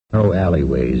narrow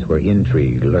alleyways where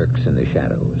intrigue lurks in the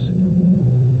shadows.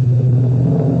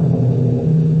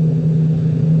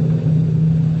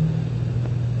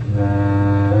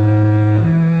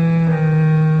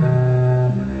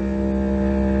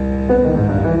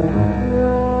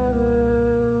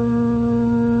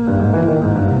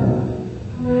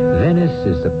 Venice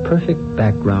is the perfect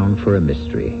background for a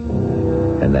mystery,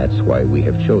 and that's why we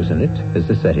have chosen it as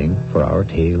the setting for our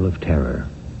tale of terror.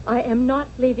 I am not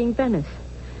leaving Venice.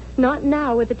 Not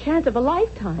now, with the chance of a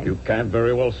lifetime. You can't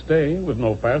very well stay with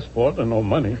no passport and no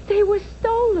money. They were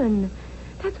stolen.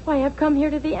 That's why I've come here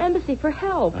to the embassy for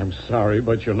help. I'm sorry,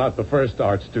 but you're not the first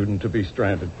art student to be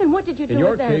stranded. And what did you do In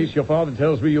your with them? case, your father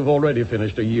tells me you've already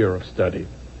finished a year of study.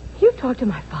 You talked to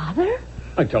my father?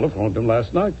 I telephoned him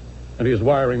last night, and he is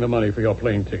wiring the money for your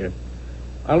plane ticket.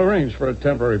 I'll arrange for a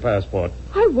temporary passport.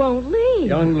 I won't leave.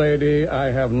 Young lady,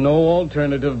 I have no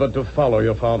alternative but to follow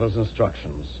your father's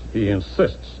instructions. He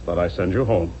insists that I send you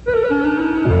home.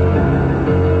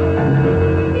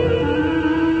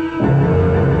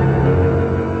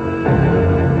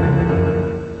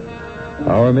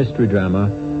 Our mystery drama,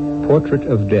 Portrait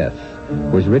of Death,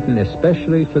 was written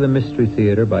especially for the Mystery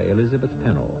Theater by Elizabeth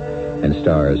Pennell and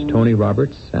stars Tony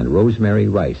Roberts and Rosemary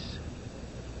Rice.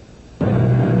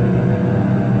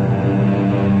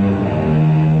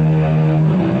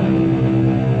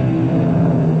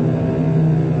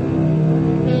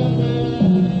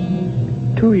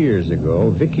 Years ago,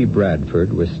 Vicky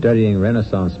Bradford was studying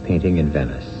Renaissance painting in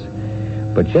Venice.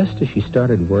 But just as she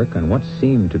started work on what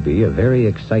seemed to be a very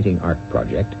exciting art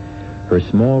project, her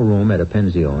small room at a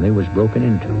pensione was broken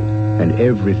into, and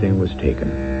everything was taken.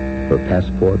 Her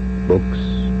passport, books,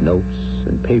 notes,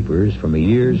 and papers from a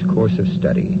year's course of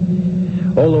study.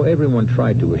 Although everyone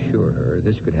tried to assure her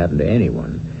this could happen to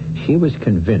anyone, she was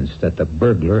convinced that the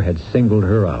burglar had singled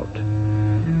her out.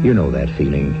 You know that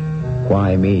feeling.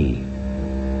 Why me?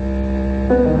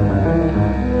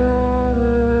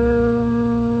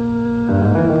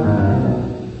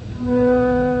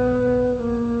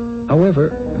 However,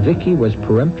 Vicky was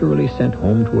peremptorily sent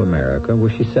home to America, where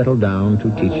she settled down to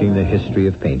teaching the history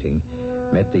of painting,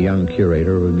 met the young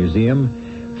curator of a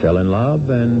museum, fell in love,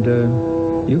 and,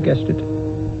 you guessed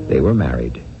it, they were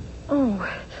married. Oh,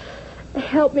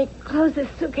 help me close this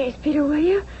suitcase, Peter, will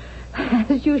you?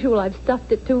 As usual, I've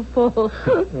stuffed it too full.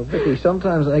 Well, Vicky,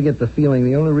 sometimes I get the feeling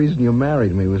the only reason you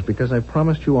married me was because I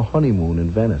promised you a honeymoon in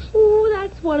Venice. Oh,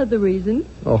 that's one of the reasons.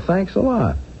 Oh, thanks a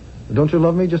lot. Don't you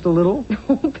love me just a little?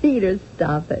 Oh, Peter,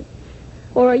 stop it.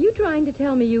 Or are you trying to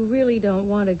tell me you really don't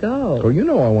want to go? Oh, you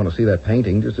know I want to see that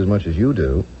painting just as much as you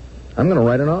do. I'm going to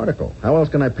write an article. How else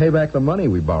can I pay back the money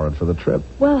we borrowed for the trip?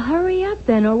 Well, hurry up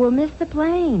then, or we'll miss the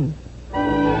plane.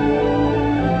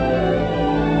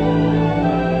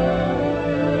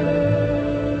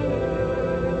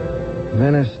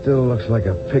 Venice still looks like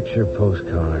a picture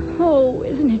postcard. Oh,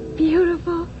 isn't it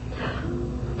beautiful?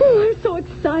 Oh, I'm so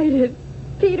excited.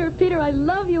 Peter, I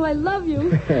love you, I love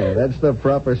you. That's the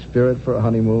proper spirit for a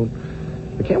honeymoon.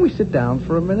 But can't we sit down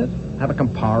for a minute? Have a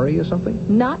Campari or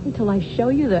something? Not until I show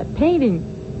you that painting.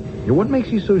 Yeah, what makes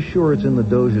you so sure it's in the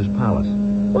Doge's palace?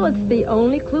 Well, it's the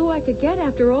only clue I could get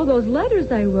after all those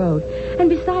letters I wrote. And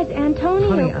besides, Antonio...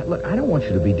 Honey, look, I don't want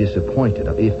you to be disappointed.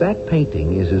 If that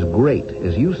painting is as great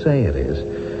as you say it is,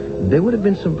 there would have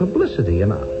been some publicity,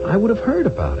 and I would have heard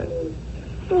about it.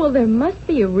 Well, there must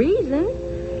be a reason.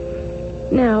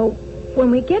 Now, when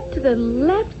we get to the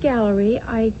left gallery,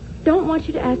 I don't want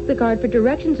you to ask the guard for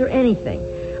directions or anything.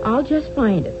 I'll just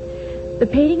find it. The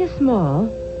painting is small,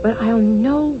 but I'll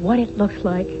know what it looks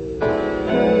like.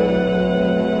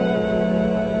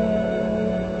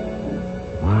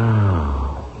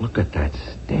 Wow, look at that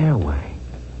stairway.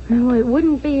 No, it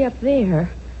wouldn't be up there.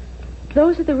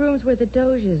 Those are the rooms where the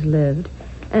Doges lived.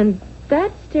 And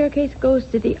that staircase goes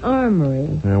to the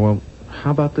armory. Yeah, well,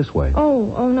 how about this way?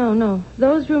 Oh, no.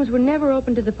 Those rooms were never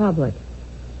open to the public.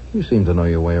 You seem to know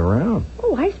your way around.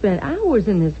 Oh, I spent hours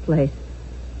in this place.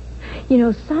 You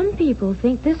know, some people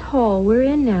think this hall we're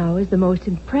in now is the most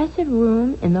impressive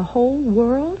room in the whole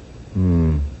world.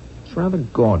 It's rather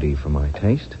gaudy for my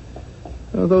taste.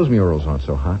 Those murals aren't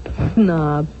so hot.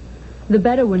 Snob. The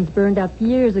better ones burned up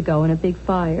years ago in a big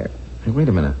fire. Hey, wait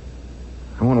a minute.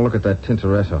 I want to look at that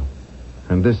Tintoretto.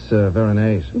 And this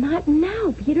Veronese. Not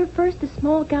now, Peter. First, the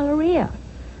small galleria.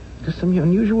 There's some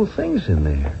unusual things in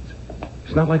there.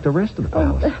 It's not like the rest of the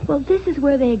palace. Well, this is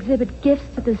where they exhibit gifts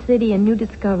to the city and new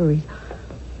discoveries.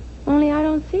 Only I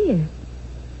don't see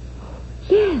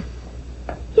it.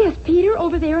 Yes, Peter,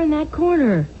 over there in that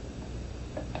corner.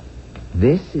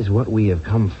 This is what we have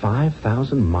come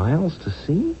 5,000 miles to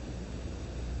see?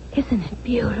 Isn't it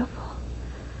beautiful?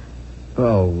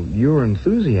 Oh, your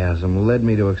enthusiasm led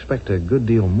me to expect a good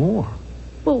deal more.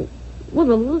 Well,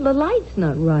 the light's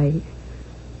not right.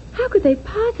 How could they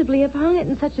possibly have hung it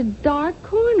in such a dark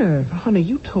corner? Honey,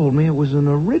 you told me it was an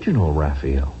original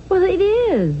Raphael. Well, it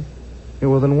is. Yeah,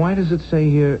 well, then why does it say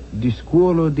here, di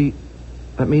scuolo di...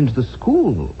 That means the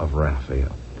school of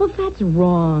Raphael. Well, that's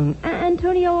wrong.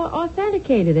 Antonio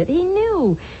authenticated it. He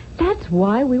knew. That's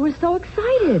why we were so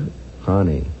excited.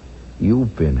 Honey,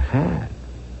 you've been had.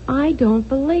 I don't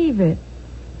believe it.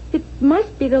 It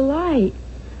must be the light.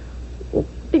 Well,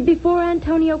 before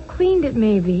Antonio cleaned it,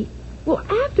 maybe. Well,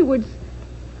 afterwards...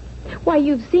 Why,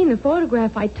 you've seen the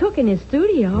photograph I took in his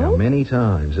studio. Yeah, many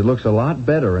times. It looks a lot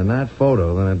better in that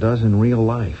photo than it does in real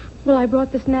life. Well, I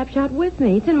brought the snapshot with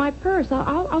me. It's in my purse.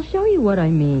 I'll show you what I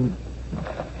mean.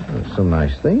 There's some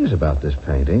nice things about this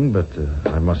painting, but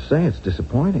I must say it's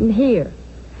disappointing. And here.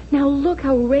 Now look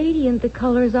how radiant the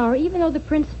colors are, even though the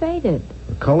print's faded.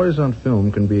 The colors on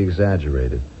film can be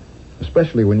exaggerated,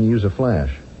 especially when you use a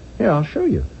flash. Here, I'll show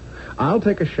you. I'll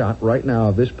take a shot right now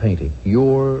of this painting.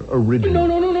 Your original.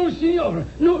 No, senor.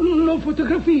 No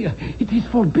photografia. It is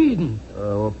forbidden.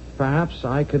 Well, perhaps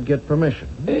I could get permission.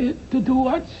 To do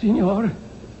what, senor?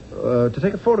 To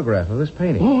take a photograph of this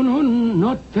painting. Oh, no,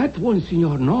 not that one,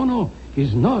 senor. No.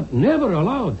 It's not. Never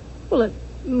allowed. Well, it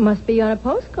must be on a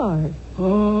postcard.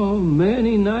 Oh,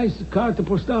 many nice carte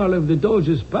postale of the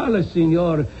Doge's palace,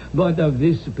 senor. But of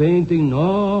this painting,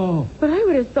 no. But I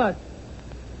would have thought...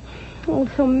 Oh,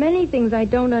 so many things I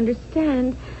don't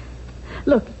understand.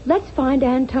 Look, let's find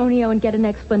Antonio and get an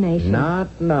explanation.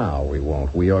 Not now, we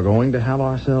won't. We are going to have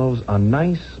ourselves a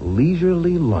nice,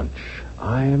 leisurely lunch.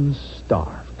 I am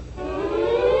starved.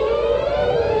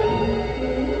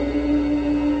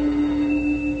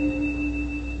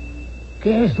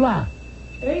 ¿Qué es la?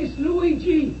 Es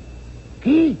Luigi.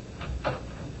 ¿Qué?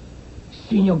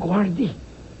 Signor Guardi.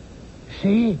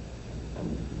 Sí.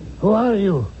 Who are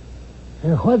you?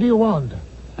 And what do you want?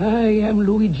 I am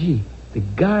Luigi, the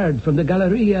guard from the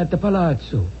Galleria at the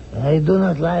Palazzo. I do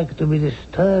not like to be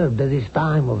disturbed at this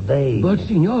time of day. But,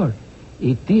 senor,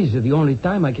 it is the only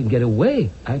time I can get away.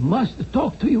 I must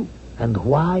talk to you. And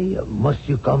why must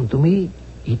you come to me?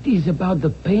 It is about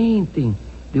the painting.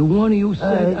 The one you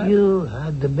said... You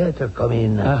had better come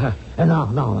in. Uh-huh.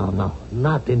 No.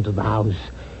 Not into the house.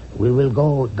 We will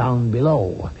go down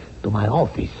below to my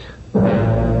office.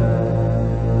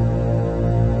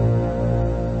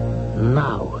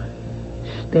 Now,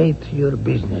 state your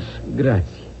business.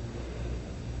 Grazie.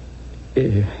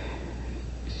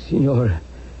 Signor,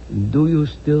 do you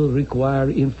still require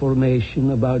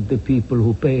information about the people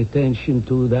who pay attention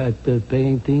to that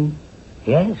painting?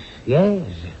 Yes.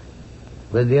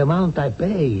 But the amount I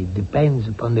pay depends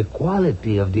upon the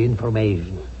quality of the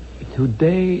information.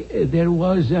 Today, there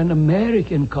was an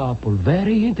American couple,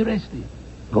 very interesting.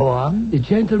 Go on. The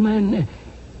gentleman...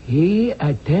 He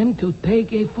attempted to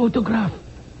take a photograph.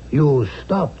 You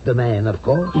stopped the man, of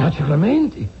course.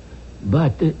 Naturalmente.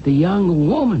 But the young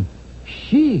woman,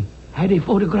 she had a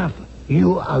photograph.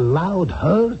 You allowed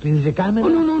her to use a camera? Oh,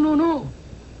 no.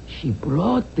 She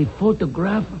brought the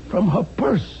photograph from her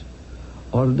purse.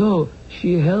 Although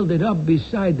she held it up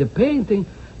beside the painting,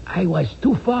 I was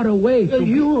too far away to...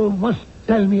 You must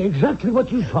tell me exactly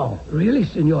what you saw. Really,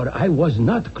 senor, I was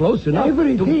not close enough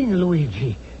Everything,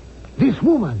 Luigi. This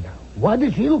woman, what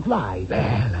does she look like?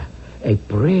 Well, a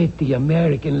pretty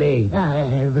American lady.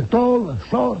 Tall,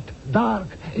 short, dark?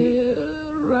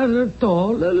 Rather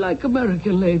tall, like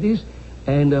American ladies.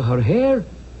 And her hair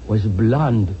was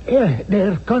blonde.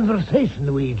 Their conversation,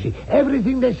 Luigi.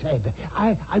 Everything they said.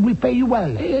 I will pay you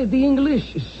well. The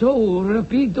English is so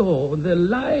rapido. The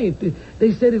light.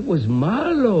 They said it was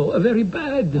malo, very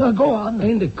bad. Go on.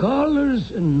 And the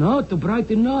colors, not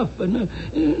bright enough.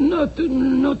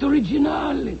 Not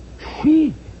original.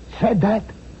 She said that?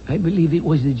 I believe it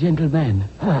was the gentleman.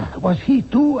 Was he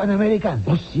too an American?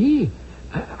 Oh, see.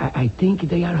 I think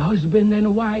they are husband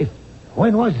and wife.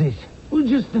 When was this? Well,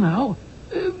 just now.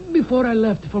 Before I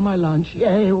left for my lunch.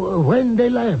 When they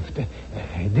left,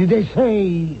 did they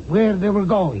say where they were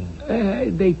going?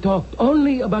 They talked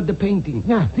only about the painting.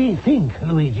 Think,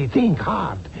 Luigi. Think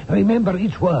hard. Remember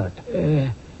each word.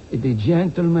 The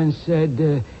gentleman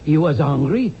said he was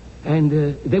hungry and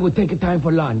they would take a time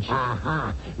for lunch.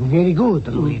 Aha. Very good,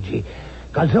 Luigi.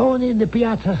 Calzone in the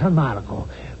Piazza San Marco.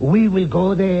 We will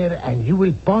go there and you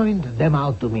will point them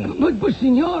out to me. But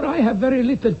senor, I have very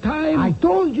little time. I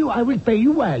told you I will pay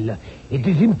you well. It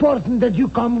is important that you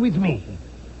come with me.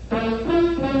 I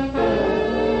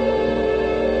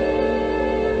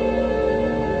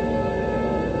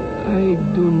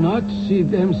do not see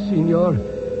them, senor.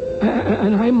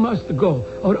 And I must go,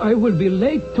 or I will be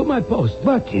late to my post.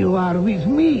 But you are with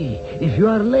me. If you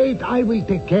are late, I will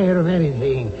take care of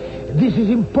anything. This is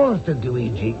important,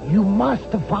 Luigi. You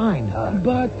must find her.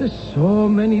 But so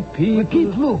many people...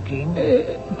 Keep looking.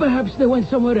 Perhaps they went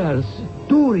somewhere else.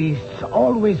 Tourists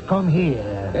always come here.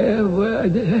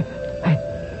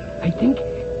 I think...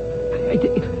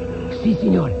 Si,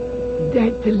 signor.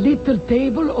 That little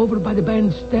table over by the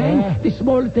bandstand. The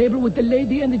small table with the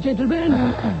lady and the gentleman.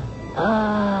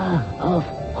 Of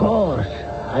course.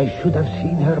 I should have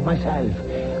seen her myself.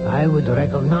 I would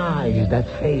recognize that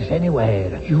face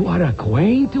anywhere. You are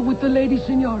acquainted with the lady,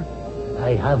 signor?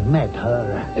 I have met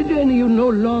her. Then you no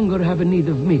longer have a need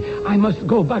of me. I must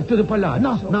go back to the palazzo.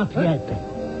 No, not yet.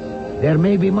 There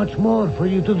may be much more for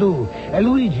you to do.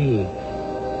 Luigi,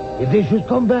 if they should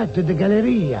come back to the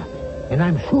Galleria, and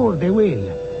I'm sure they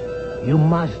will, you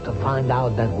must find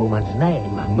out that woman's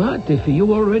name. But if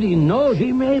you already know...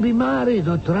 She may be married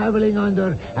or traveling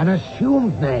under an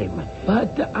assumed name.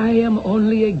 But I am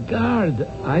only a guard.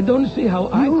 I don't see how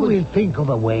I You could... will think of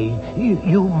a way.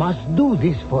 You must do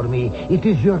this for me. It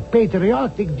is your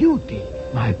patriotic duty.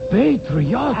 My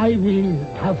patriot? I will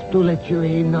have to let you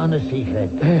in on a secret.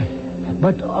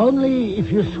 But only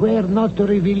if you swear not to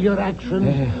reveal your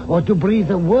actions or to breathe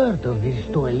a word of this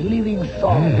to a living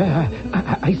soul.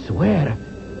 I swear.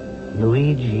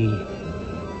 Luigi,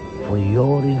 for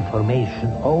your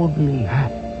information only,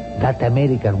 that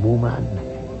American woman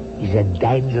is a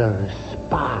dangerous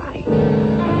spy.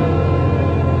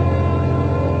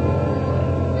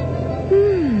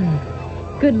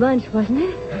 Good lunch, wasn't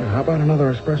it? How about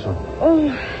another espresso? Oh,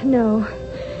 no.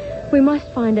 We must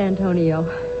find Antonio.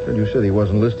 You said he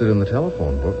wasn't listed in the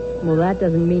telephone book. Well, that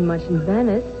doesn't mean much in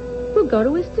Venice. We'll go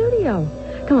to his studio.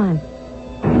 Come on.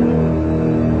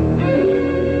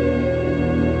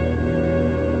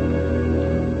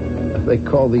 They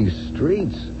call these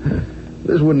streets.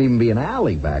 This wouldn't even be an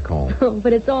alley back home. Oh,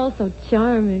 but it's all so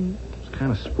charming. It's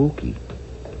kind of spooky.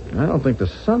 I don't think the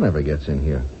sun ever gets in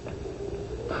here.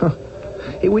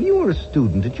 Hey, when you were a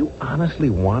student, did you honestly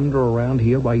wander around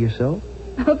here by yourself?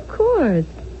 Of course.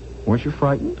 Weren't you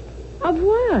frightened? Of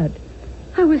what?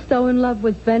 I was so in love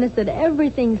with Venice that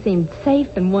everything seemed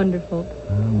safe and wonderful.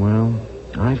 Well,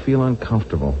 I feel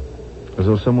uncomfortable. As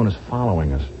though someone is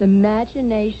following us.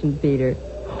 Imagination, Peter.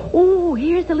 Oh,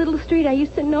 here's the little street I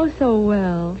used to know so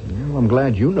well. Well, I'm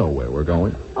glad you know where we're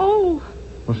going. Oh,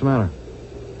 What's the matter?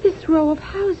 this row of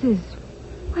houses.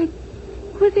 Why,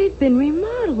 they've been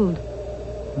remodeled.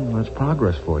 Well, that's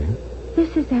progress for you.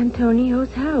 This is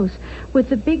Antonio's house, with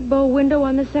the big bow window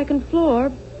on the second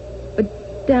floor.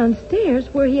 But downstairs,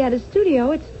 where he had a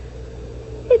studio,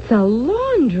 it's a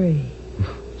laundry.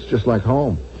 It's just like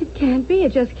home. It can't be.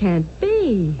 It just can't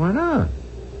be. Why not?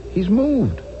 He's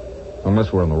moved.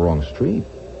 Unless we're on the wrong street.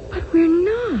 But we're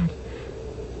not.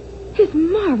 His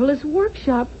marvelous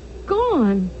workshop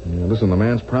gone. Yeah, listen, the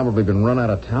man's probably been run out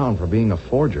of town for being a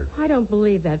forger. I don't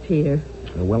believe that, Peter.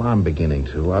 Well, I'm beginning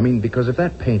to. I mean, because if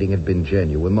that painting had been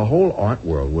genuine, the whole art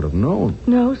world would have known.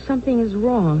 No, something is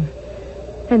wrong.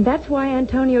 And that's why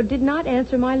Antonio did not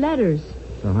answer my letters.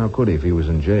 Well, how could he if he was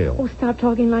in jail? Oh, stop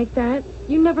talking like that.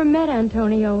 You never met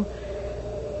Antonio.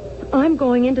 I'm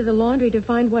going into the laundry to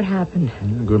find what happened.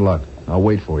 Yeah, good luck. I'll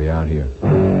wait for you out here.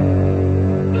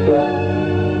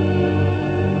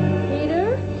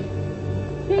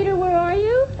 Peter, where are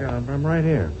you? Yeah, I'm right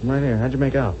here. I'm right here. How'd you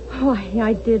make out? Oh,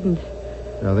 I didn't.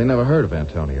 They never heard of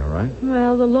Antonio, right?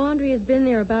 Well, the laundry has been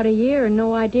there about a year and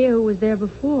no idea who was there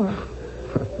before.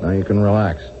 Now you can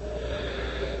relax.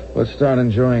 Let's start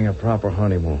enjoying a proper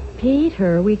honeymoon.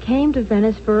 Peter, we came to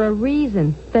Venice for a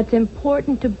reason that's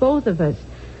important to both of us.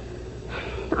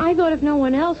 I thought if no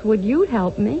one else would, you'd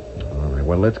help me. All right,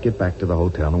 well, let's get back to the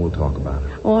hotel and we'll talk about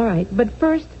it. All right, but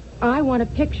first, I want a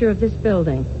picture of this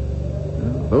building.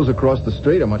 Those across the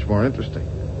street are much more interesting.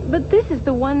 But this is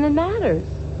the one that matters.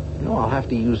 No, I'll have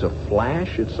to use a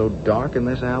flash. It's so dark in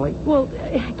this alley. Well,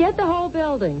 get the whole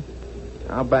building.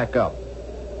 I'll back up.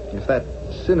 If that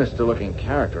sinister-looking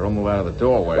character will move out of the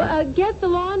doorway. Get the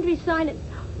laundry sign.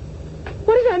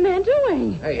 What is that man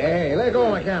doing? Hey, let go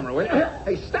of my camera, will you?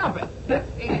 Hey, stop it.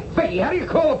 Hey, Vicky, how do you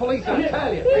call the police in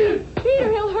Italian?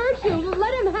 Peter, he'll hurt you.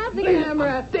 Let him have the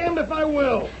camera. Damned if I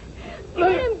will.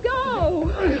 Let him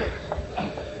go.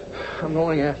 I'm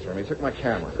going after him. He took my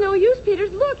camera. It's no use, Peter.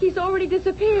 Look, he's already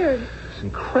disappeared. It's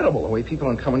incredible the way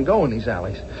people come and go in these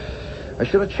alleys. I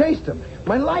should have chased him.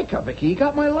 My Leica, Vicky. He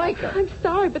got my Leica. I'm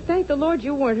sorry, but thank the Lord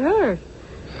you weren't hurt.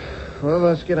 Well,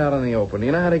 let's get out in the open.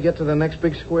 You know how to get to the next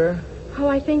big square? Oh,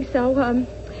 I think so.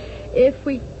 If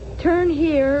we turn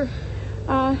here,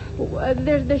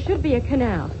 there should be a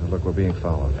canal. Look, we're being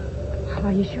followed.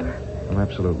 Are you sure? I'm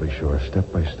absolutely sure,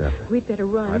 step by step. We'd better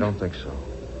run. I don't think so.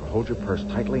 Hold your purse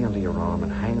tightly under your arm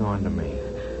and hang on to me.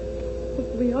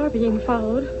 We are being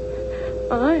followed.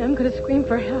 I am going to scream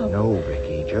for help. No,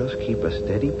 Vicky, just keep a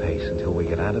steady pace until we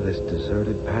get out of this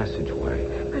deserted passageway.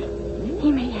 But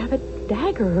he may have a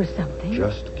dagger or something.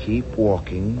 Just keep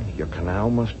walking. Your canal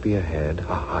must be ahead.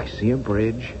 I see a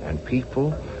bridge and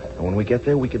people. And when we get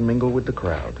there, we can mingle with the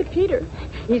crowd. But Peter,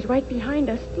 he's right behind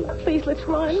us. Please, let's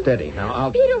run. Steady. Now,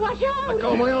 I'll... Peter, watch out! Let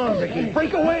go of my arm, Vicky.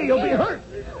 Break away. You'll be hurt.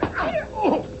 Peter!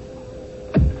 Oh.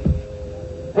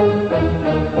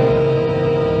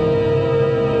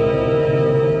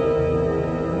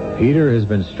 Peter has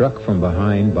been struck from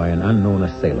behind by an unknown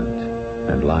assailant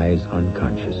and lies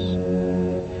unconscious.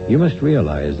 You must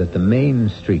realize that the main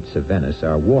streets of Venice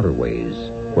are waterways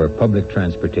where public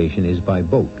transportation is by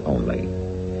boat only.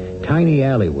 Tiny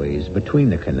alleyways between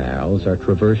the canals are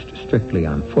traversed strictly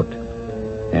on foot,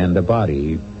 and the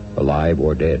body, alive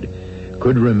or dead,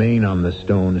 could remain on the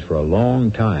stones for a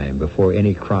long time before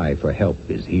any cry for help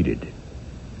is heeded.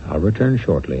 I'll return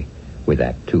shortly with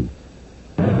Act 2.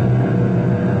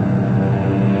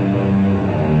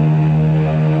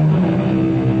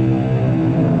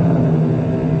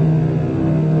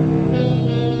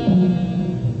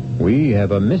 We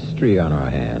have a mystery on our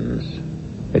hands.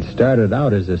 It started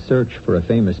out as a search for a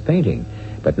famous painting,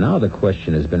 but now the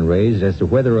question has been raised as to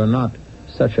whether or not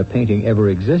such a painting ever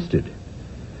existed.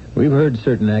 We've heard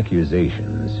certain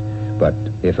accusations, but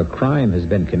if a crime has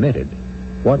been committed,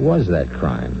 what was that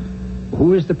crime?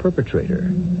 Who is the perpetrator?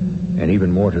 And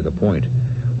even more to the point,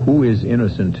 who is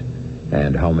innocent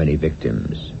and how many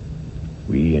victims?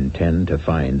 We intend to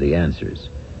find the answers.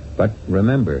 But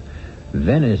remember,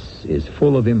 Venice is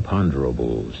full of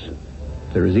imponderables.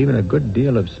 There is even a good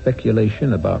deal of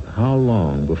speculation about how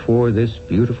long before this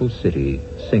beautiful city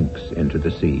sinks into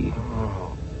the sea.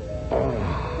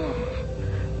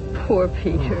 Poor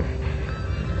Peter.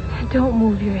 Don't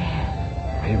move your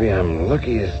head. Maybe I'm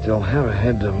lucky to still have a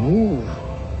head to move.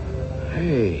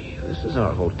 Hey, this is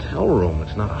our hotel room.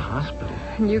 It's not a hospital.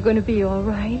 And you're going to be all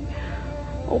right.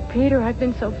 Oh, Peter, I've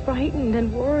been so frightened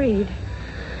and worried.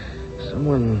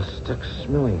 Someone stuck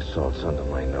smelling salts under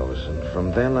my nose, and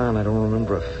from then on I don't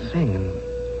remember a thing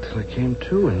until I came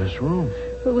to in this room.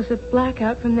 It was a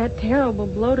blackout from that terrible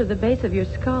blow to the base of your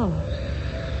skull.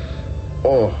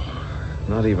 Oh,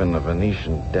 not even a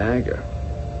Venetian dagger.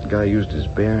 The guy used his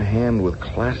bare hand with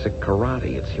classic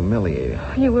karate. It's humiliating.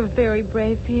 You were very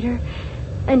brave, Peter.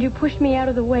 And you pushed me out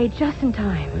of the way just in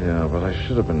time. Yeah, but I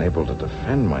should have been able to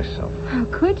defend myself. How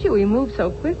could you? We moved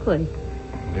so quickly.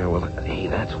 Yeah, well, hey,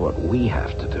 that's what we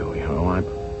have to do, you know.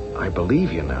 I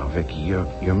believe you now, Vicky.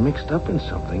 You're mixed up in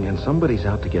something, and somebody's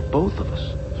out to get both of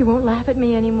us. You won't laugh at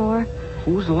me anymore.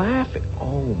 Who's laughing?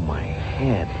 Oh, my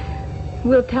head.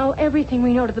 We'll tell everything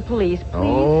we know to the police, please.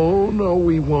 Oh, no,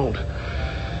 we won't.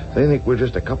 They think we're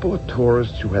just a couple of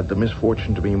tourists who had the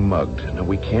misfortune to be mugged, and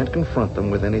we can't confront them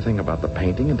with anything about the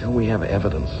painting until we have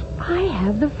evidence. I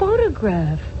have the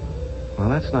photograph. Well,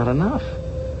 that's not enough.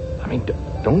 I mean,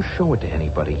 don't show it to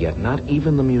anybody yet, not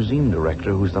even the museum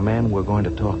director, who's the man we're going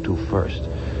to talk to first.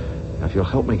 Now, if you'll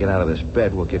help me get out of this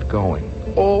bed, we'll get going.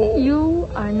 Oh! You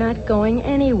are not going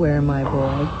anywhere, my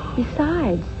boy.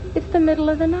 Besides, it's the middle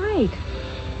of the night.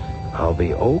 I'll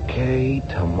be okay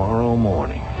tomorrow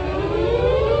morning.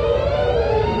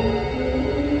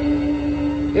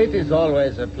 It is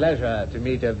always a pleasure to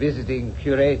meet a visiting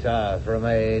curator from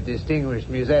a distinguished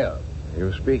museum.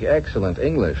 You speak excellent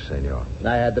English, senor.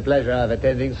 I had the pleasure of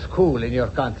attending school in your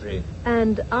country.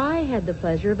 And I had the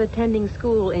pleasure of attending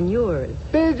school in yours.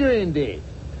 Did you indeed?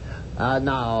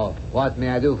 Now, what may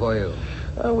I do for you?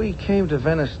 We came to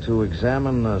Venice to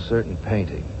examine a certain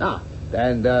painting.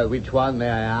 And which one, may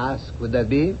I ask, would that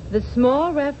be? The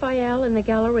small Raphael in the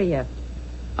Galleria.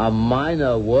 A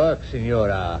minor work,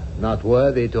 Signora, not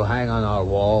worthy to hang on our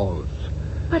walls.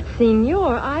 But,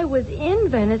 Signor, I was in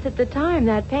Venice at the time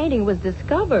that painting was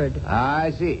discovered.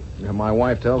 I see. My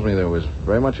wife tells me there was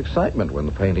very much excitement when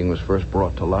the painting was first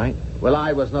brought to light. Well,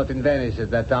 I was not in Venice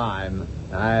at that time.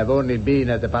 I have only been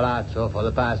at the Palazzo for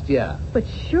the past year. But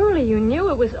surely you knew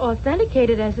it was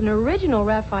authenticated as an original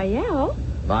Raphael.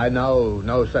 I know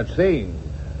no such thing.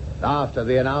 After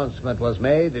the announcement was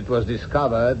made, it was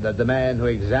discovered that the man who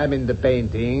examined the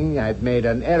painting had made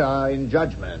an error in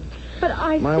judgment. But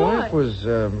My wife was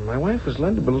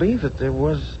led to believe that there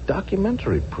was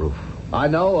documentary proof. I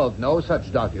know of no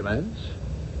such documents.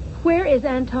 Where is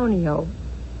Antonio?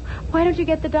 Why don't you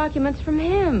get the documents from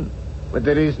him? But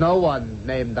there is no one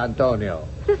named Antonio.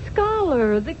 The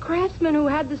scholar, the craftsman who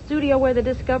had the studio where the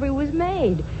discovery was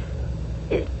made.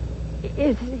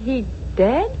 Is he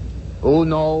dead? Who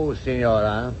knows,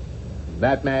 Signora?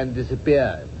 That man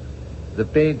disappeared. The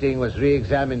painting was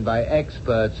re-examined by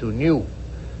experts who knew.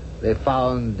 They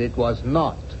found it was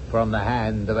not from the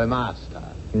hand of a master.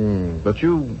 But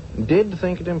you did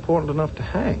think it important enough to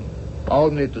hang.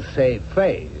 Only to save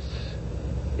face.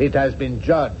 It has been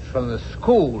judged from the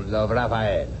school of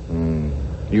Raphael.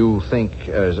 You think,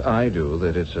 as I do,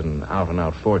 that it's an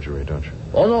out-and-out forgery, don't you?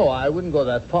 Oh, no, I wouldn't go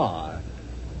that far.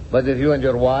 But if you and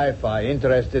your wife are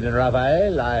interested in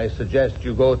Raphael, I suggest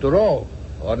you go to Rome,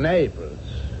 or Naples,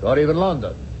 or even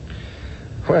London.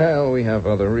 Well, we have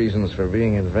other reasons for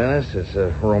being in Venice. It's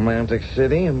a romantic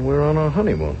city, and we're on our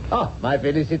honeymoon. Oh, my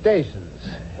felicitations.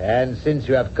 And since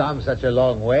you have come such a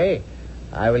long way,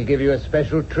 I will give you a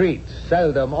special treat,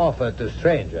 seldom offered to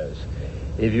strangers.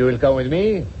 If you will come with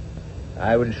me,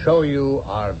 I will show you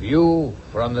our view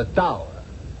from the tower.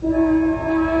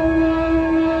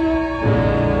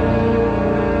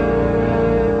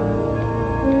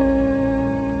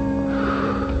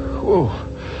 Whoa,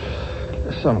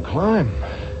 that's some climb.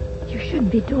 You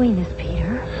shouldn't be doing this,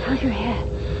 Peter. How's your head?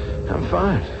 I'm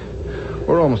fine.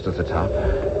 We're almost at the top.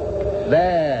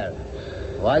 There.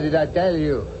 Why did I tell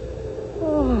you?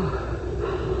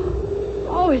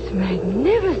 Oh, it's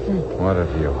magnificent. What a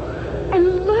view.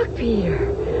 And look,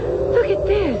 Peter. Look at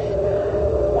this.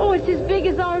 Oh, it's as big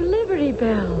as our Liberty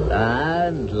Bell.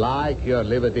 And like your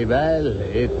Liberty Bell,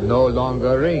 it no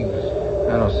longer rings.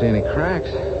 I don't see any cracks.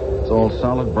 It's all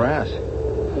solid brass.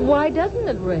 Why doesn't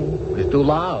it ring? It's too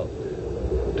loud.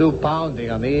 Too pounding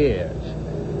on the ears.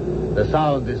 The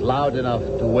sound is loud enough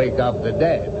to wake up the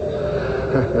dead.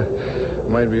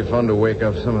 Might be fun to wake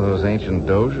up some of those ancient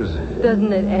doges.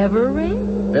 Doesn't it ever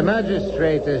ring? The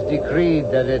magistrate has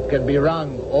decreed that it can be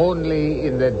rung only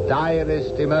in the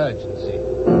direst emergency.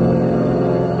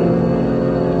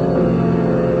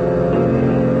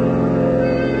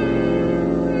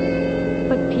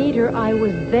 But, Peter, I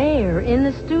was there in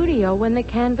the studio when the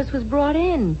canvas was brought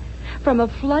in. From a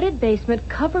flooded basement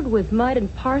covered with mud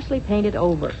and partially painted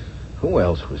over. Who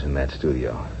else was in that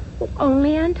studio?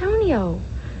 Only Antonio.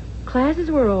 Classes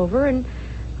were over, and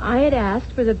I had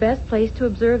asked for the best place to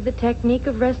observe the technique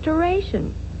of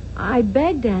restoration. I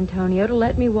begged Antonio to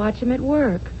let me watch him at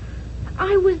work.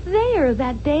 I was there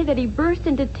that day that he burst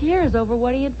into tears over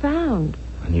what he had found.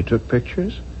 And you took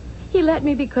pictures? He let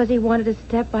me because he wanted a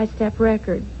step-by-step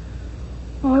record.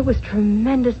 Oh, it was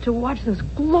tremendous to watch those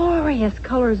glorious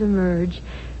colors emerge.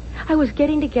 I was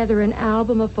getting together an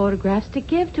album of photographs to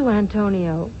give to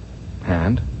Antonio.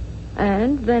 And?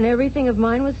 And then everything of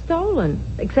mine was stolen,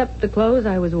 except the clothes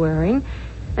I was wearing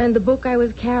and the book I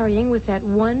was carrying with that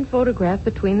one photograph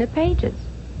between the pages.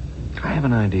 I have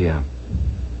an idea.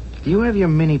 Do you have your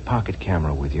mini pocket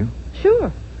camera with you?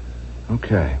 Sure.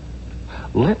 Okay.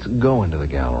 Let's go into the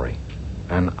gallery.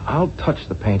 And I'll touch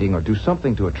the painting or do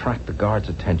something to attract the guard's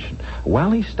attention.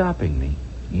 While he's stopping me,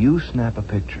 you snap a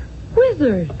picture.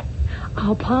 Wizard!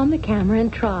 I'll palm the camera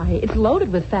and try. It's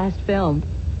loaded with fast film.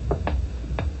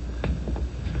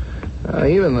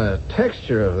 Even the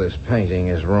texture of this painting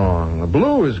is wrong. The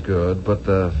blue is good, but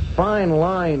the fine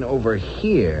line over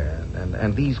here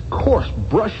and these coarse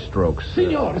brush strokes...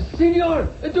 Senor,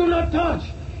 do not touch.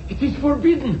 It is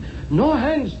forbidden. No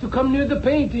hands to come near the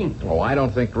painting. Oh, I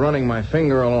don't think running my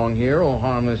finger along here will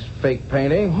harm this fake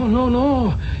painting. Oh,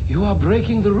 no. You are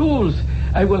breaking the rules.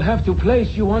 I will have to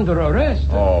place you under arrest.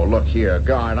 Oh, look here,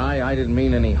 guard. I didn't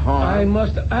mean any harm. I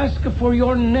must ask for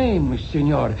your name,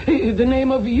 senor. The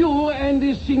name of you and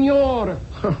the senor.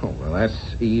 Oh, well,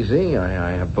 that's easy.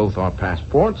 I have both our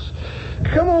passports.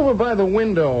 Come over by the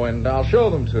window and I'll show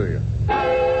them to you.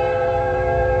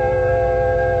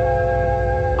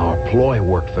 Our ploy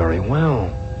worked very well.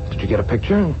 Did you get a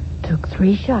picture? Took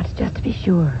 3 shots just to be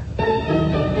sure.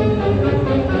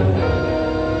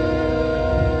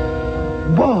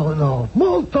 Buono,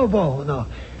 molto buono.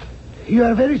 You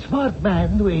are a very smart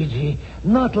man, Luigi.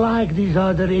 Not like these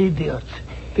other idiots.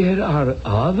 There are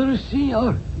others,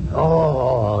 senor?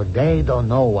 Oh, they don't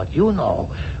know what you know,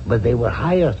 but they were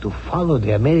hired to follow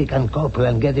the American couple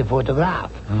and get a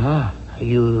photograph. Uh-huh.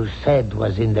 You said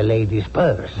was in the lady's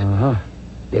purse. Uh-huh.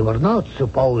 They were not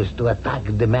supposed to attack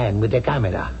the man with the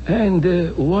camera.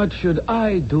 And what should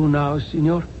I do now,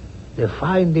 senor? The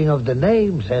finding of the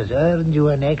names has earned you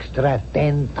an extra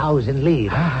 10,000 lire.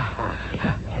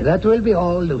 That will be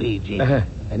all, Luigi.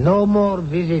 And no more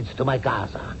visits to my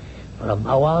casa. From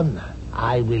now on,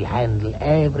 I will handle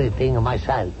everything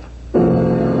myself.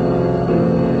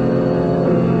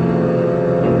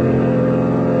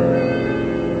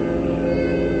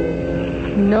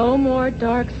 No more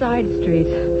dark side streets.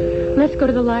 Let's go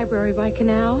to the library by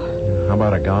canal. How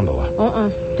about a gondola?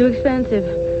 Too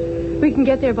expensive. We can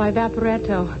get there by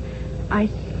Vaporetto. I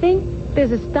think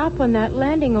there's a stop on that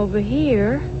landing over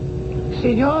here.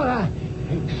 Signor,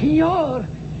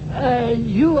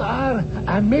 you are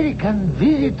American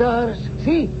visitors,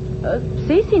 see?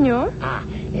 Si, signor.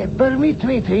 Permit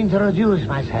me to introduce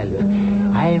myself.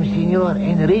 I am Signor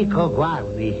Enrico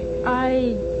Guardi.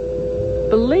 I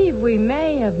believe we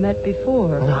may have met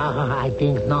before. No, I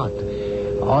think not.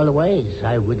 Always,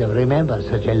 I would have remembered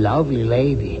such a lovely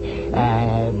lady.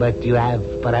 But you have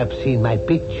perhaps seen my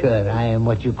picture. I am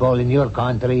what you call in your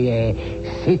country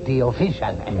a city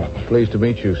official. Pleased to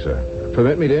meet you, sir.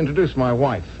 Permit me to introduce my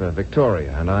wife,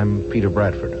 Victoria, and I'm Peter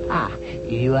Bradford.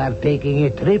 You are taking a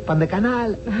trip on the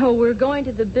canal? Oh, we're going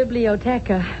to the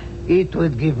biblioteca. It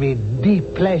would give me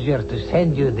deep pleasure to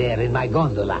send you there in my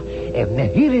gondola.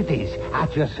 Here it is,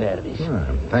 at your service.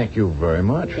 Thank you very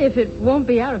much. If it won't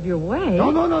be out of your way.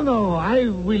 No. I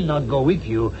will not go with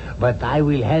you, but I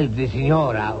will help the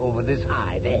signora over the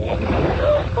side.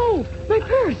 Oh, my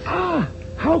purse.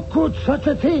 How could such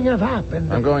a thing have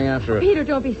happened? I'm going after it. Peter,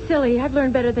 don't be silly. I've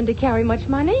learned better than to carry much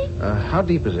money. How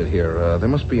deep is it here? There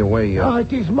must be a way...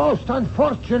 it is most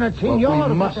unfortunate, signor. Well,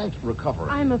 we must recover it.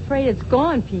 I'm afraid it's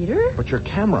gone, Peter. But your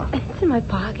camera... It's in my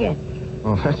pocket.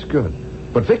 Oh, that's good.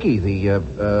 But, Vicky, the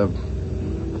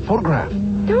photograph...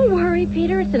 Don't worry,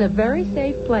 Peter. It's in a very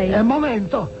safe place. A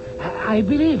momento. I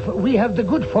believe we have the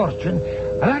good fortune.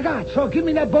 Ragazzo, give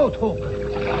me that boat hook.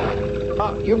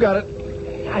 You got it.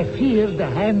 I fear the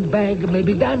handbag may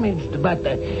be damaged, but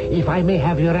if I may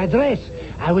have your address,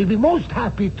 I will be most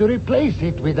happy to replace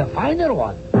it with a finer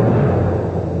one.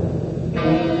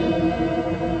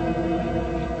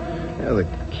 Yeah, the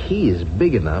key is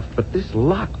big enough, but this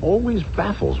lock always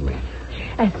baffles me.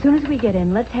 As soon as we get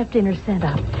in, let's have dinner sent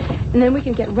up. And then we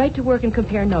can get right to work and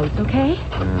compare notes, okay?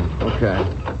 Okay.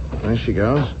 There she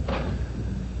goes.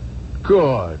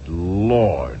 Good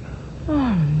Lord.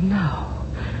 Oh, no.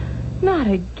 Not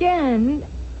again.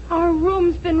 Our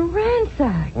room's been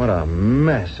ransacked. What a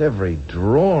mess. Every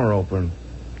drawer open.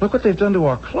 Look what they've done to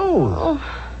our clothes. Oh.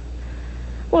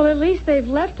 Well, at least they've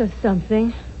left us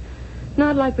something.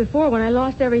 Not like before when I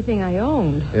lost everything I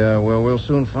owned. Yeah, well, we'll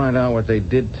soon find out what they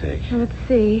did take. Let's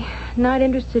see. Not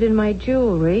interested in my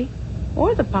jewelry.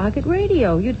 Or the pocket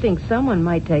radio. You'd think someone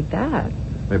might take that.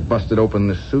 They busted open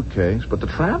this suitcase, but the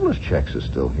traveler's checks are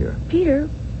still here. Peter,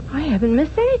 I haven't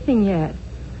missed anything yet.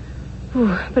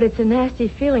 Whew, but it's a nasty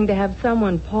feeling to have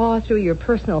someone paw through your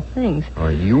personal things. Oh,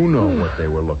 you know what they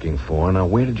were looking for. Now,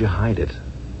 where did you hide it?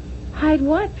 Hide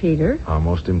what, Peter? Our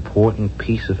most important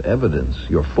piece of evidence,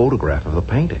 your photograph of the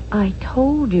painting. I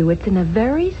told you it's in a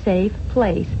very safe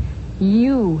place.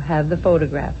 You have the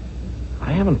photograph.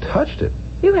 I haven't touched it.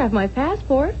 You have my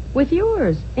passport with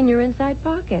yours in your inside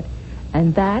pocket.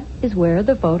 And that is where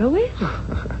the photo is.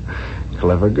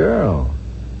 Clever girl.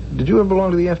 Did you ever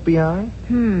belong to the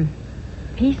FBI?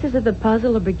 Pieces of the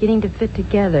puzzle are beginning to fit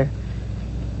together.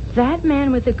 That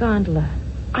man with the gondola.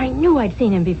 I knew I'd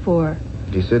seen him before.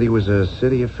 He said he was a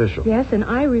city official. Yes, and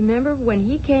I remember when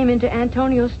he came into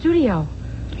Antonio's studio.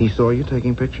 He saw you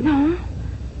taking pictures? No,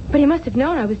 but he must have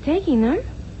known I was taking them.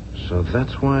 So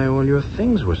that's why all your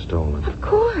things were stolen. Of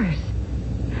course.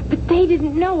 But they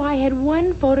didn't know I had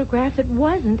one photograph that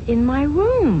wasn't in my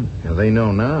room. Yeah, they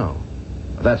know now.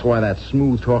 That's why that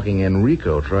smooth-talking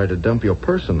Enrico tried to dump your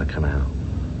purse in the canal.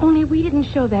 Only we didn't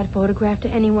show that photograph to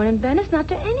anyone in Venice, not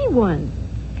to anyone.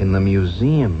 In the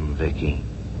museum, Vicky.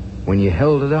 When you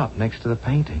held it up next to the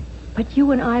painting. But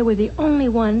you and I were the only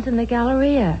ones in the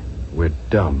Galleria. We're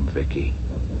dumb, Vicky.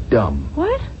 Dumb.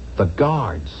 What? The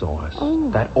guard saw us. Oh.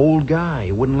 That old guy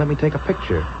who wouldn't let me take a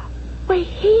picture. Wait,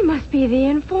 he must be the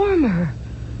informer.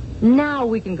 Now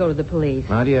we can go to the police.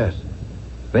 Not yet.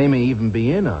 They may even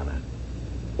be in on it.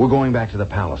 We're going back to the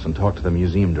palace and talk to the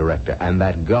museum director and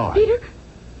that guard.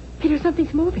 Peter,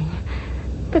 something's moving.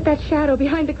 That shadow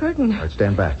behind the curtain. All right,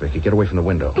 stand back, Vicky. Get away from the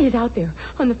window. He's out there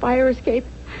on the fire escape.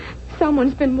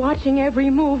 Someone's been watching every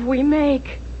move we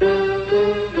make.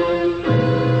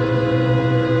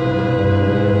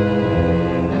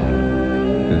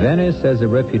 Venice has a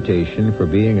reputation for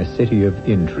being a city of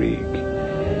intrigue.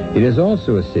 It is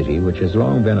also a city which has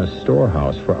long been a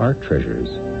storehouse for art treasures.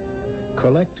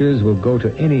 Collectors will go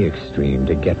to any extreme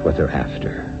to get what they're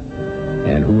after.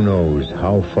 And who knows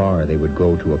how far they would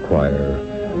go to acquire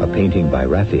a painting by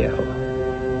Raphael.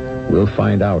 We'll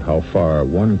find out how far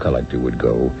one collector would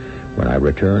go when I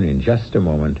return in just a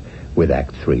moment with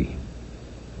Act 3.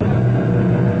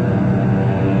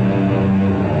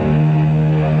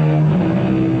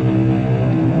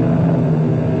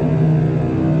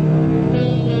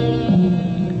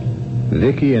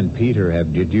 Vicky and Peter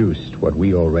have deduced what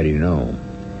we already know.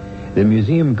 The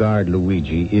museum guard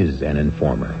Luigi is an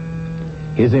informer.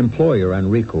 His employer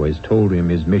Enrico has told him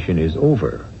his mission is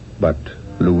over, but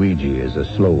Luigi is a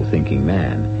slow-thinking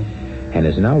man and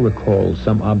has now recalled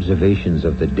some observations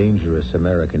of the dangerous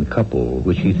American couple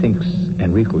which he thinks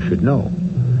Enrico should know.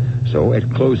 So at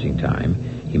closing time,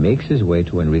 he makes his way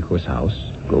to Enrico's house,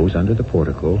 goes under the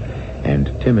portico, and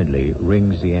timidly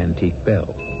rings the antique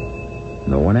bell.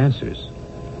 No one answers.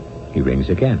 He rings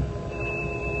again.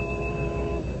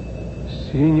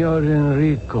 Signor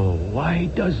Enrico, why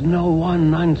does no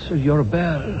one answer your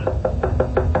bell?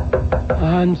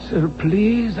 Answer,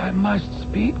 please. I must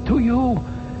speak to you.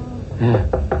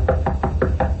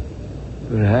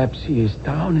 Perhaps he is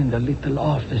down in the little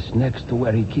office next to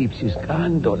where he keeps his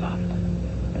gondola.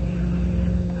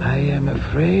 I am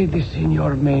afraid the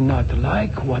signor may not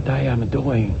like what I am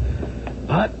doing,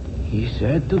 but he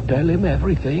said to tell him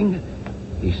everything.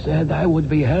 He said I would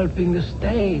be helping the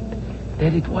state,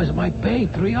 that it was my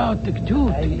patriotic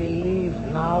duty. I believe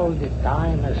now the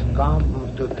time has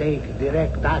come to take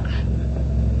direct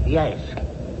action. Yes.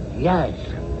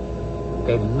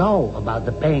 They know about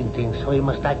the painting, so we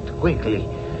must act quickly.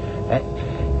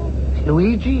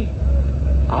 Luigi?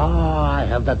 I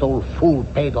have that old fool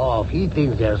paid off. He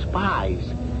thinks they're spies.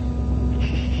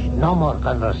 Shh, no more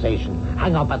conversation.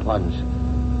 Hang up at once.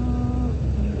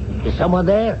 Is someone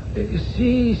there?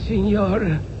 Si,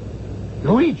 signor.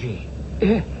 Luigi,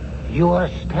 you are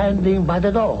standing by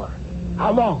the door.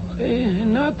 How long?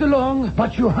 Not long.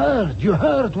 But you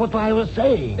heard what I was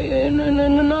saying.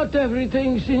 Not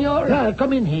everything, signor.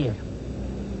 Come in here.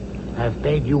 I've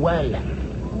paid you well,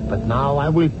 but now I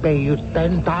will pay you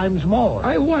 10 times more.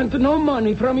 I want no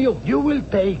money from you. You will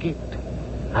take it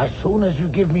as soon as you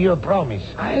give me your promise.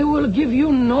 I will give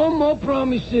you no more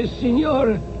promises,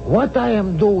 signor. What I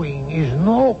am doing is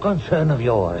no concern of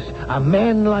yours. A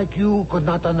man like you could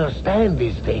not understand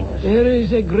these things. There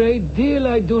is a great deal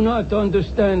I do not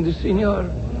understand, signor.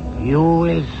 You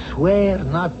will swear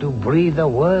not to breathe a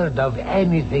word of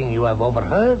anything you have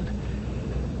overheard?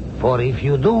 For if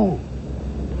you do,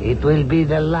 it will be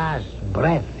the last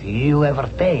breath you ever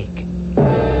take.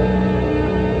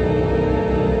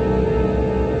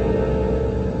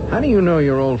 How do you know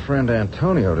your old friend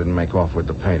Antonio didn't make off with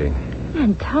the painting?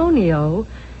 Antonio?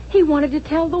 He wanted to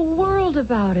tell the world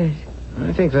about it.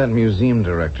 I think that museum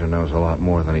director knows a lot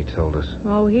more than he told us.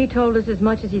 Oh, he told us as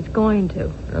much as he's going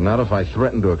to. And not if I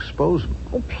threaten to expose him.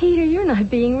 Oh, Peter, you're not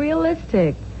being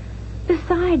realistic.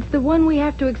 Besides, the one we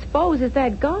have to expose is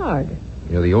that guard.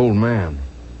 You're the old man.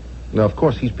 Now, of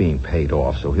course, he's being paid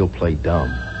off, so he'll play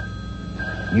dumb.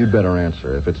 You'd better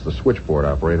answer. If it's the switchboard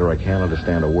operator, I can't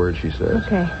understand a word she says.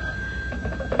 Okay.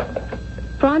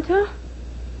 Pronto?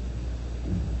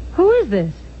 Who is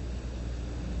this?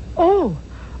 Oh,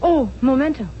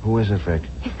 Momento. Who is it, Vic?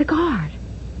 It's the guard.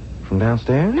 From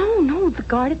downstairs? No, the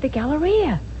guard at the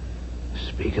Galleria.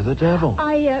 Speak of the devil.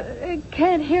 I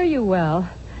can't hear you well.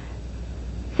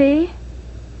 See?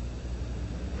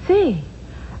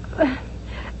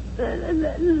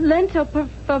 Lento, per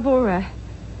favore.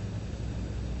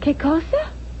 Che cosa?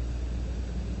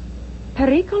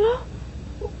 Pericolo?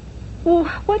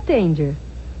 Oh, what danger?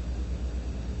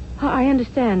 I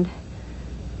understand.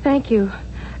 Thank you.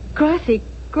 Grazie.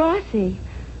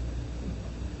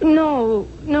 No,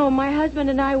 my husband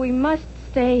and I, we must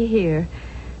stay here.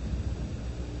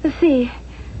 See,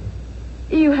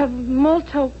 you have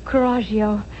molto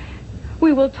coraggio.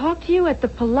 We will talk to you at the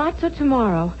Palazzo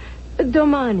tomorrow.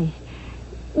 Domani.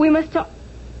 We must talk...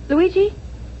 Luigi?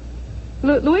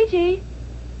 Luigi?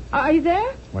 Are you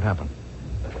there? What happened?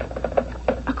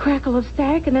 A crackle of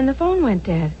static, and then the phone went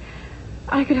dead.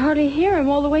 I could hardly hear him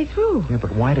all the way through. Yeah,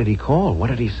 but why did he call? What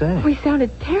did he say? We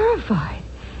sounded terrified.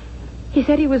 He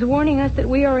said he was warning us that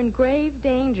we are in grave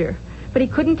danger, but he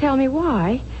couldn't tell me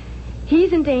why.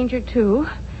 He's in danger, too,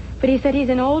 but he said he's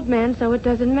an old man, so it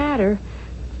doesn't matter.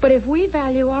 But if we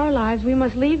value our lives, we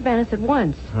must leave Venice at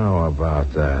once. How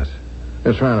about that?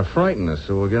 They're trying to frighten us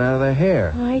so we'll get out of their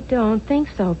hair. I don't think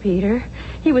so, Peter.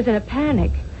 He was in a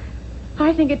panic.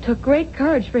 I think it took great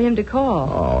courage for him to call.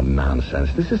 Oh,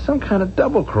 nonsense. This is some kind of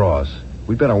double cross.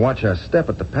 We better watch our step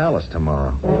at the palace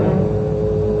tomorrow.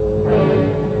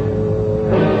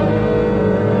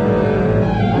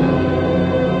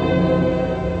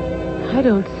 I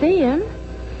don't see him.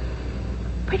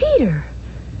 Peter,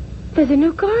 there's a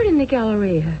new guard in the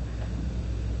Galleria.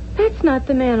 That's not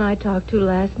the man I talked to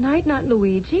last night, not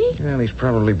Luigi. Well, he's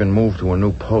probably been moved to a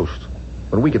new post.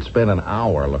 But we could spend an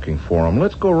hour looking for him.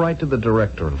 Let's go right to the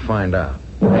director and find out.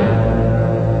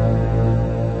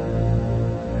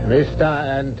 Mr.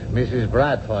 and Mrs.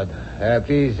 Bradford,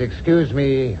 please excuse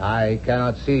me. I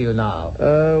cannot see you now.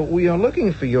 We are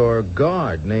looking for your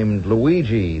guard named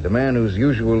Luigi, the man who's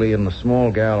usually in the small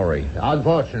gallery.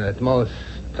 Unfortunate, most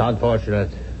unfortunate.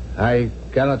 I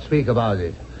cannot speak about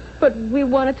it. But we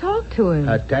want to talk to him.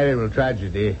 A terrible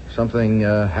tragedy. Something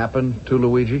happened to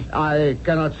Luigi? I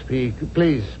cannot speak.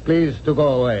 Please to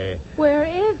go away. Where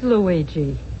is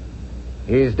Luigi?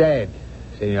 He is dead,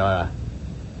 Signora.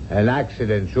 An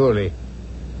accident, surely.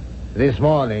 This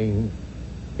morning,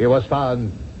 he was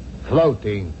found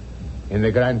floating in the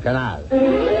Grand Canal.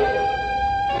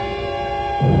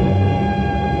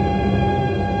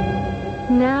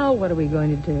 Now what are we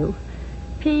going to do?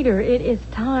 Peter, it is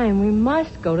time. We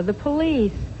must go to the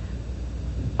police.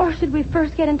 Or should we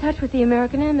first get in touch with the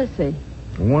American Embassy?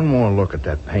 One more look at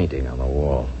that painting on the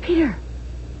wall. Peter,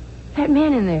 that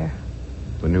man in there.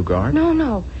 The new guard?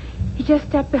 No. He just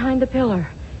stepped behind the pillar.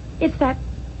 It's that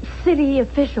city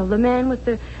official, the man with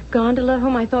the gondola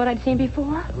whom I thought I'd seen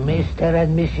before. Mr.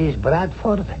 and Mrs.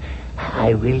 Bradford,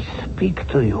 I will speak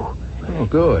to you. Oh,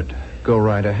 good. Go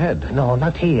right ahead. No,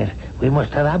 not here. We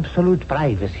must have absolute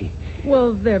privacy.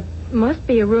 Well, there must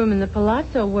be a room in the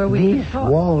palazzo where we These can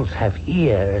talk. walls have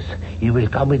ears. You will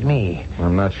come with me.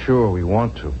 I'm not sure we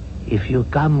want to. If you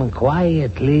come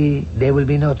quietly, there will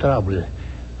be no trouble.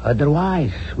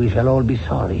 Otherwise, we shall all be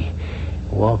sorry.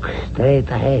 Walk straight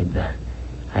ahead.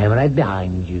 I am right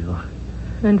behind you.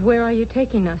 And where are you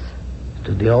taking us?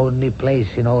 To the only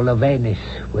place in all of Venice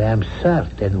where I'm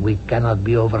certain we cannot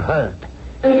be overheard.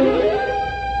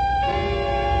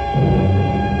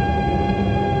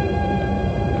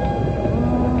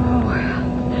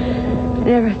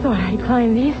 Never thought I'd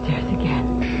climb these stairs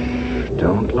again.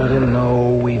 Don't let him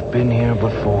know we've been here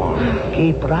before.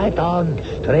 Keep right on,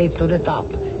 straight to the top.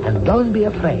 And don't be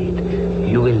afraid.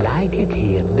 You will like it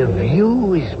here. The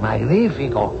view is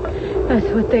magnifico. That's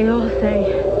what they all say.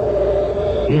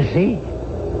 You see?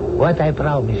 What I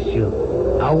promised you.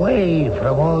 Away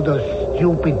from all those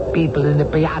stupid people in the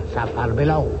piazza far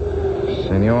below.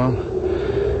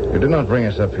 Senor, you did not bring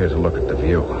us up here to look at the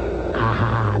view.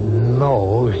 Ah,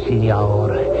 no,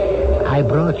 senor. I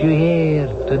brought you here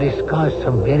to discuss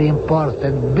some very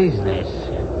important business.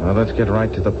 Well, let's get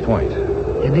right to the point.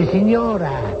 The signora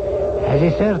has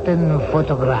a certain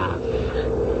photograph.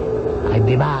 I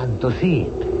demand to see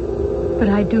it. But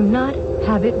I do not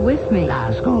have it with me.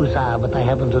 Scusa, but I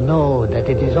happen to know that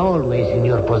it is always in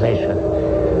your possession.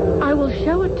 I will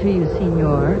show it to you,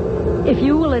 Signor, if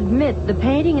you will admit the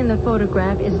painting in the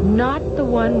photograph is not the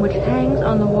one which hangs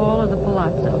on the wall of the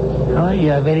palazzo. Oh,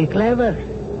 you are very clever.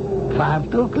 Far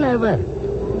too clever.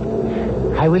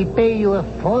 I will pay you a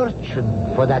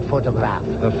fortune for that photograph.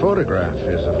 The photograph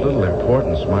is of little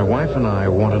importance. My wife and I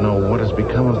want to know what has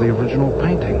become of the original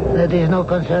painting. That is no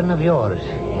concern of yours.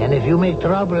 And if you make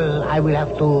trouble, I will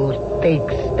have to take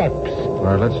steps. All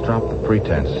right, let's drop the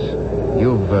pretense.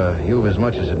 You've as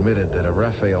much as admitted that a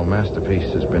Raphael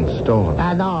masterpiece has been stolen.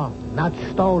 No, not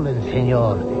stolen,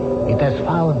 senor. It has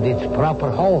found its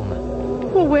proper home.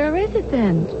 Well, where is it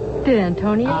then? Did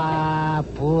Antonio...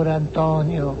 Poor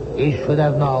Antonio. He should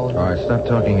have known. All right, stop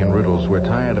talking in riddles. We're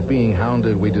tired of being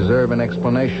hounded. We deserve an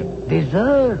explanation.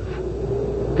 Deserve?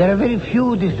 There are very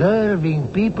few deserving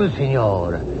people,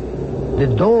 senor. The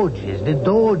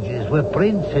Doges were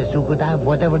princes who could have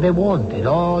whatever they wanted,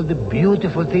 all the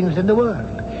beautiful things in the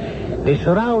world. They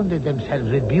surrounded themselves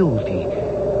with beauty,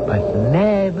 but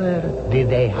never did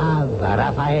they have a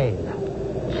Raphael.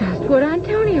 Just what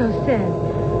Antonio said.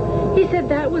 He said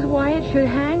that was why it should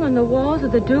hang on the walls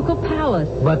of the ducal palace.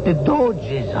 But the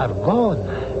Doges are gone.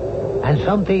 And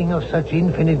something of such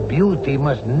infinite beauty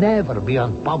must never be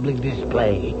on public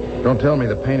display. Don't tell me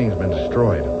the painting's been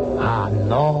destroyed.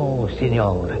 No,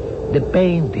 senor. The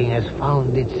painting has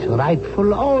found its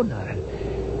rightful owner.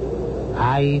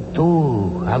 I,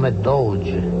 too, am a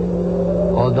Doge.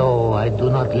 Although I do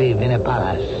not live in a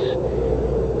palace.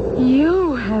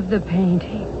 You have the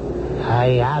painting.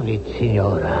 I have it,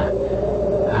 Signora.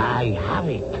 I have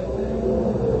it.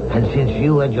 And since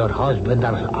you and your husband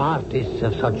are artists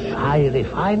of such high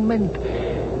refinement,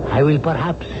 I will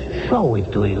perhaps show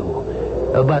it to you.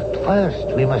 But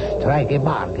first, we must strike a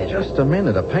bargain. Just a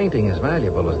minute. A painting as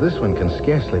valuable as this one can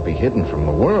scarcely be hidden from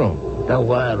the world. The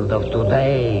world of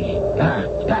today.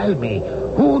 Tell me,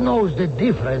 who knows the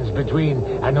difference between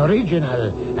an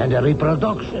original and a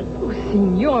reproduction? Oh,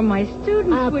 Signor, my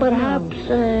students would perhaps,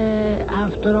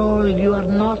 after all, you are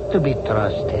not to be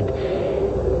trusted.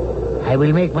 I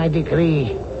will make my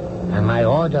decree, and my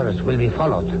orders will be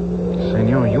followed.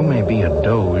 Senor, you may be a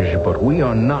Doge, but we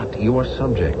are not your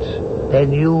subjects.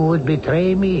 Then you would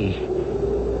betray me.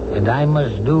 And I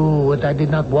must do what I did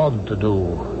not want to do.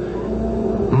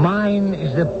 Mine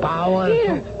is the power...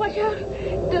 Peter, watch out.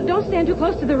 Don't stand too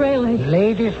close to the railing.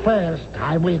 Ladies first.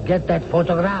 I will get that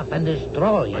photograph and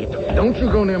destroy it. Don't you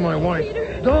go near my wife.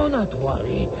 Peter. Do not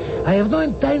worry. I have no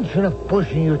intention of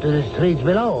pushing you to the streets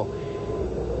below.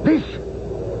 This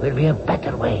will be a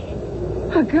better way.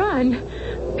 A gun.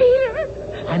 Peter.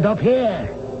 And up here,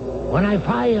 when I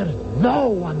fire, no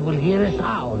one will hear a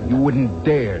sound. You wouldn't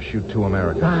dare shoot two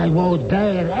Americans. I won't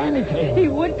dare anything. He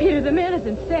would, Peter. The man is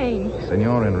insane.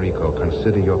 Senor Enrico,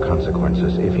 consider your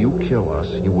consequences. If you kill us,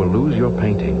 you will lose your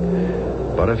painting.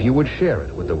 But if you would share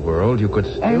it with the world, you could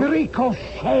still... Enrico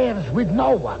shares with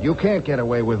no one. You can't get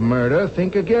away with murder.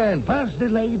 Think again. First the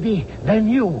lady, then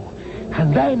you.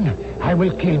 And then I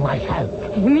will kill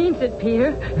myself. He means it,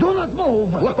 Peter. Do not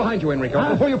move. Look behind you, Enrico.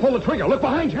 Before you pull the trigger, look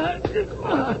behind you.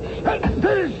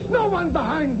 There is no one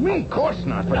behind me. Of course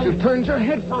not, but you turned your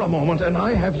head for a moment, and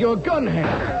I have your gun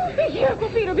hand. Be careful,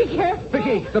 Peter. Be careful.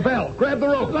 Vicky, the bell. Grab the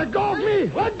rope. Let go of me.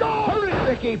 Let go.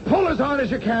 Hurry, Vicky. Pull as hard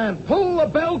as you can. Pull the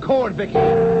bell cord, Vicky.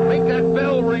 Make that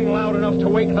bell ring loud enough to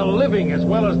wake the living as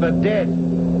well as the dead.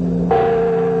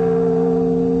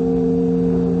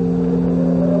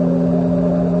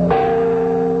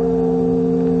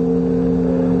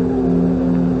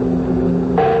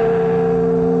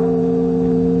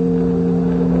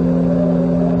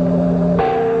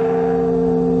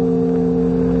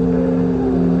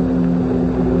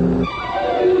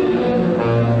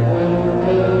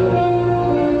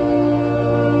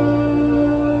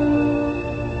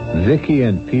 Vicky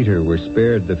and Peter were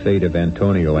spared the fate of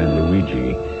Antonio and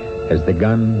Luigi as the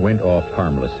gun went off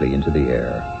harmlessly into the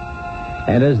air.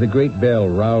 And as the great bell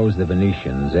roused the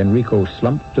Venetians, Enrico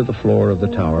slumped to the floor of the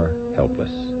tower,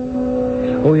 helpless.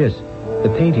 Oh, yes,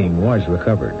 the painting was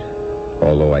recovered,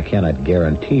 although I cannot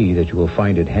guarantee that you will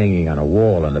find it hanging on a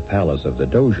wall in the palace of the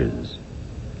Doges.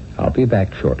 I'll be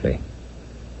back shortly.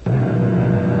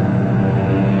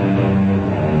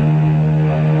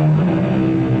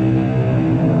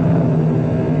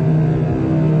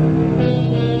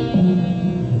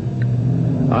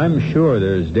 I'm sure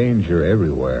there's danger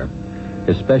everywhere,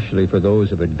 especially for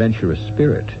those of adventurous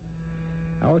spirit.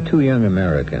 Our two young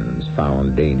Americans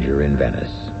found danger in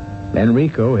Venice.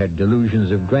 Enrico had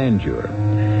delusions of grandeur,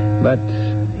 but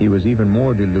he was even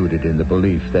more deluded in the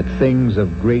belief that things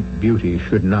of great beauty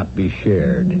should not be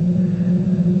shared.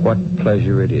 What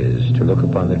pleasure it is to look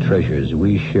upon the treasures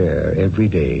we share every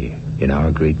day in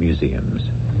our great museums.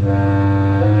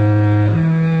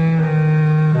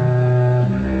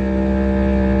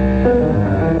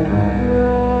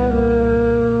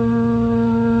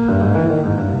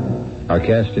 Our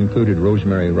cast included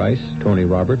Rosemary Rice, Tony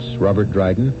Roberts, Robert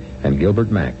Dryden, and Gilbert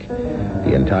Mack.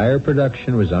 The entire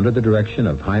production was under the direction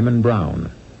of Hyman Brown.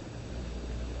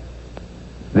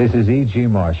 This is E.G.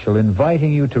 Marshall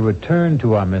inviting you to return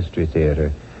to our Mystery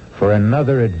Theater for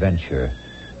another adventure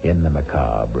in the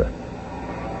macabre.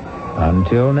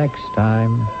 Until next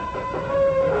time,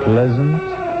 pleasant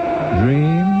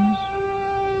dreams.